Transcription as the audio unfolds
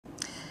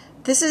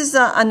This is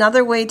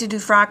another way to do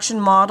fraction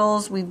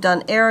models. We've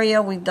done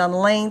area, we've done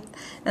length,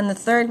 and the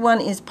third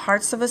one is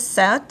parts of a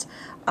set.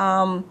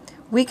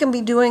 We can be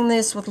doing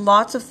this with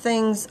lots of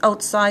things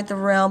outside the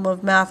realm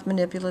of math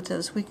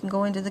manipulatives. We can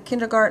go into the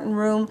kindergarten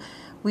room,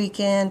 we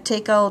can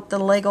take out the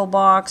Lego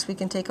box, we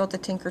can take out the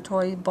Tinker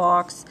Toy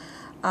box.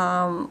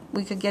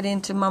 We could get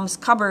into Mom's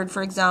cupboard,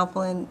 for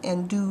example,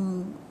 and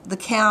do the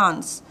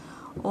cans.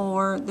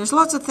 Or there's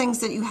lots of things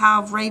that you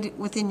have right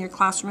within your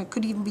classroom. It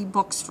could even be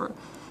books from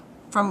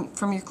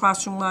your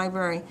classroom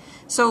library.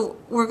 So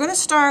we're going to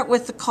start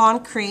with the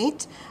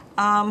concrete.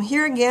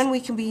 Here again we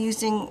can be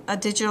using a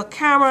digital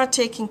camera,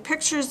 taking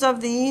pictures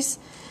of these.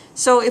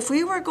 So if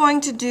we were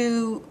going to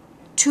do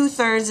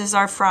 2/3 as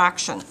our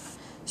fraction,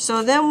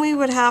 so then we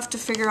would have to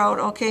figure out,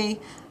 okay,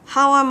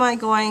 how am I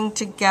going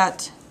to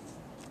get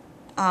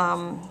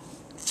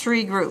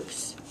 3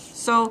 groups?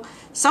 So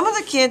some of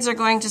the kids are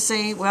going to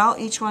say, well,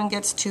 each one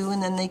gets 2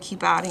 and then they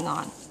keep adding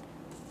on.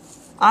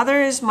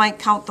 Others might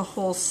count the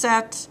whole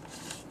set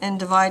and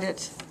divide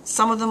it.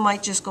 Some of them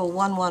might just go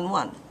 1, 1,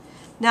 1.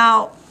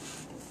 Now,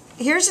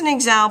 here's an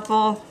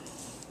example.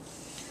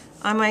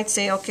 I might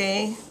say,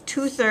 okay,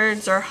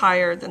 2/3 are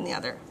higher than the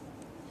other.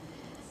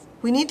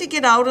 We need to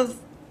get out of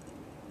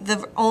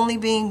the only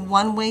being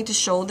one way to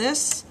show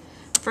this.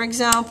 For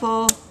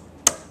example,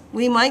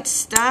 we might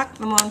stack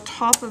them on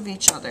top of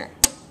each other.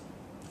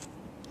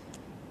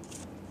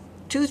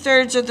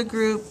 2/3 of the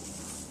group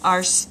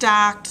are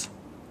stacked,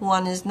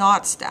 1 is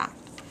not stacked.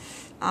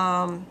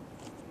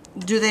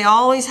 Do they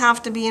always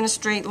have to be in a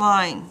straight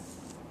line?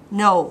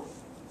 No.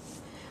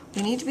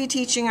 We need to be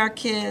teaching our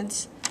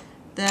kids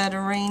that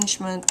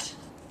arrangement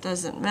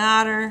doesn't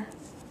matter.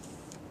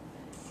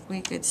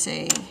 We could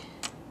say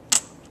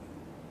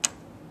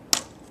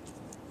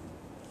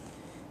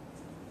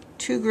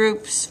 2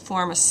 groups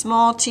form a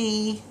small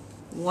t,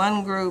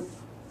 1 group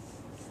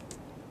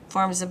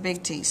forms a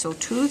big T. So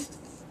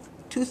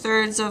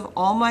 2/3 of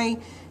all my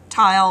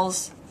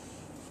tiles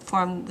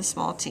form the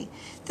small t.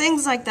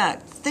 Things like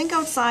that. Think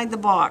outside the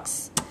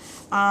box.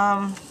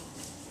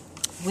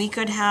 We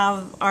could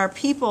have our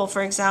people,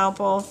 for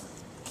example.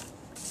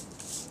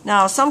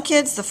 Now, some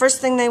kids, the first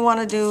thing they want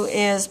to do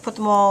is put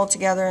them all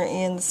together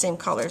in the same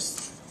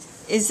colors.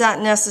 Is that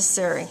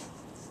necessary?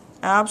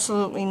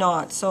 Absolutely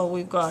not. So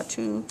we've got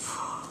 2,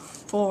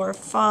 4,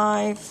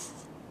 5.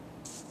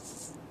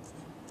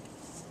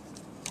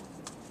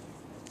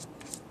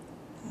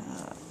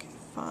 Okay,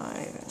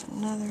 5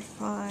 and another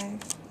 5.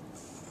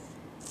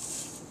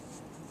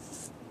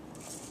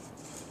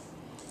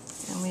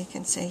 And we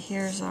can say,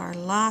 here's our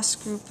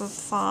last group of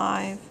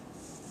 5.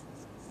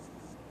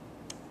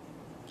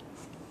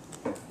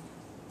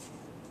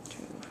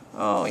 2.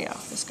 Oh yeah,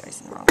 this guy's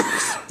in the wrong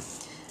place.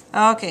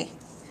 Okay,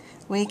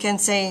 we can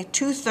say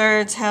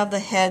 2/3 have the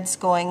heads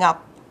going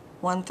up,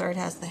 1/3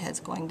 has the heads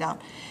going down.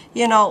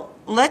 You know,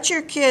 let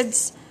your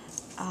kids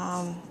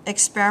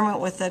experiment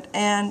with it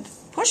and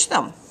push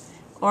them.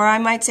 Or I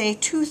might say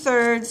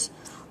 2/3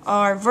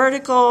 are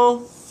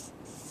vertical,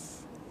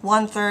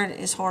 1/3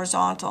 is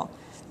horizontal.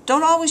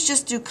 Don't always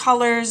just do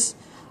colors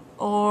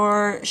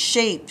or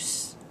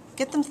shapes.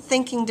 Get them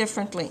thinking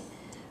differently.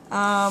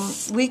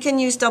 We can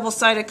use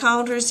double-sided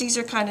counters. These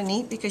are kind of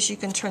neat because you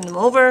can turn them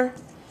over.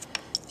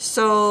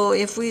 So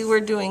if we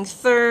were doing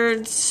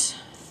thirds,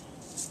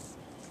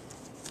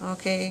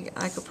 okay,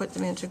 I could put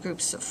them into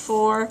groups of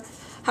 4.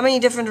 How many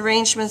different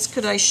arrangements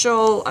could I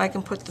show? I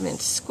can put them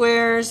into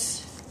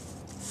squares.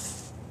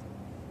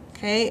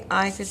 Okay,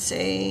 I could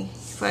say,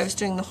 if I was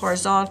doing the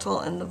horizontal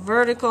and the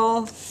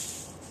vertical,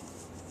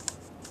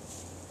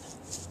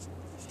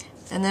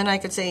 and then I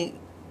could say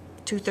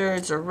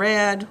 2/3 are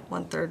red,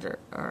 1/3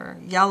 are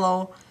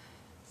yellow.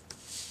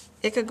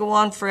 It could go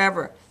on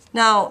forever.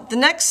 Now, the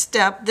next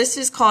step, this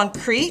is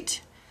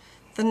concrete.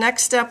 The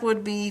next step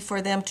would be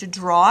for them to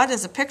draw it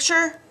as a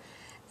picture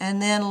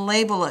and then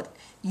label it.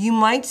 You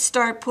might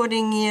start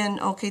putting in,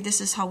 okay,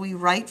 this is how we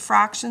write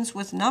fractions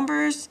with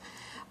numbers.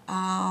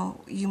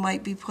 You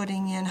might be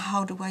putting in,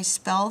 how do I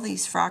spell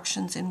these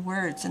fractions in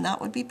words? And that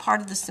would be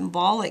part of the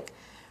symbolic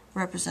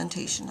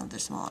representation of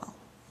this model.